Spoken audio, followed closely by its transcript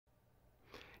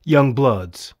Young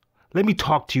bloods, let me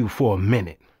talk to you for a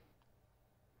minute.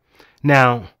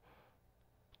 Now,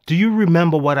 do you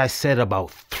remember what I said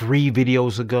about 3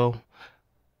 videos ago?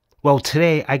 Well,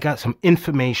 today I got some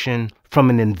information from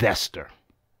an investor.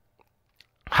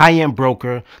 High-end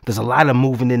broker, there's a lot of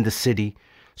moving in the city,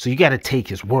 so you got to take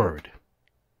his word.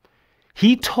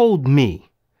 He told me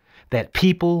that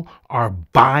people are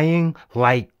buying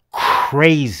like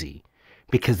crazy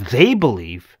because they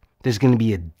believe there's going to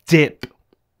be a dip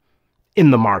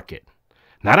in the market.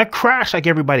 Not a crash like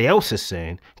everybody else is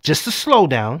saying, just a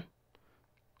slowdown.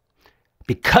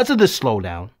 Because of the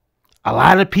slowdown, a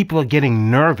lot of people are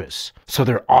getting nervous, so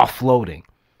they're offloading.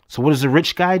 So what is the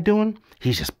rich guy doing?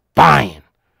 He's just buying.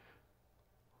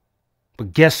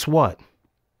 But guess what?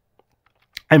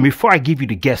 And before I give you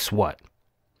the guess what,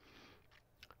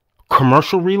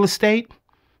 commercial real estate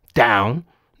down.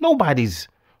 Nobody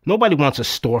wants a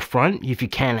storefront if you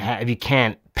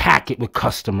can't pack it with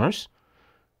customers.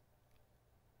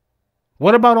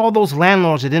 What about all those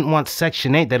landlords that didn't want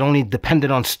Section 8 that only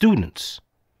depended on students?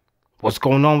 What's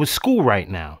going on with school right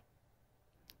now?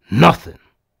 Nothing.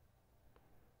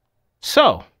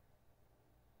 So,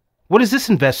 what is this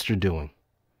investor doing?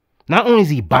 Not only is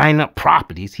he buying up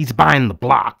properties, he's buying the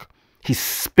block. He's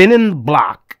spinning the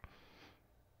block.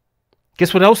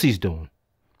 Guess what else he's doing?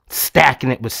 Stacking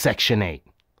it with Section 8.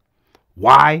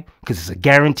 Why? Because it's a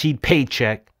guaranteed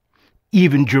paycheck,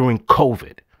 even during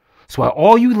COVID. So while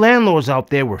all you landlords out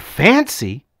there were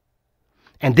fancy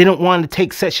and didn't want to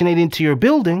take Section 8 into your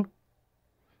building,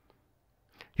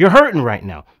 you're hurting right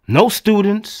now. No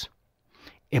students.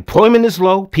 Employment is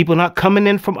low. People not coming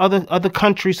in from other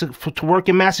countries to work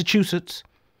in Massachusetts.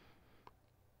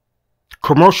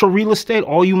 Commercial real estate,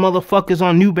 all you motherfuckers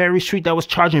on Newberry Street that was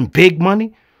charging big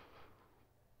money.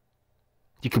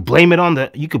 You could blame it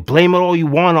all you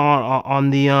want on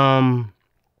the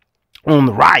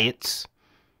riots.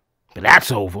 But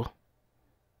that's over.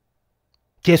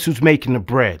 Guess who's making the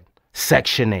bread?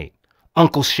 Section 8.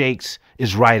 Uncle Shakes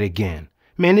is right again.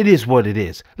 Man, it is what it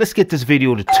is. Let's get this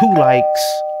video to 2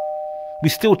 likes. We're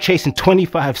still chasing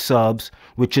 25 subs,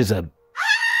 which is a...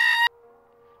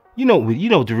 You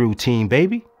know the routine,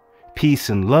 baby. Peace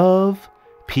and love.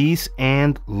 Peace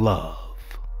and love.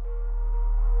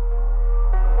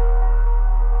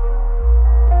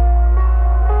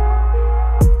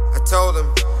 I told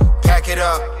him, pack it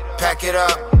up. Pack it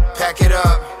up, pack it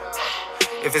up.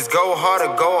 If it's go hard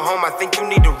or go home, I think you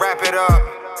need to wrap it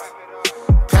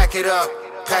up. Pack it up,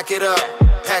 pack it up,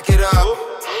 pack it up.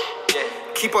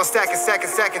 Keep on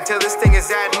stacking till this thing is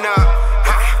adding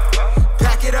up.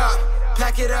 Pack it up,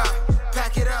 pack it up,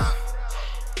 pack it up.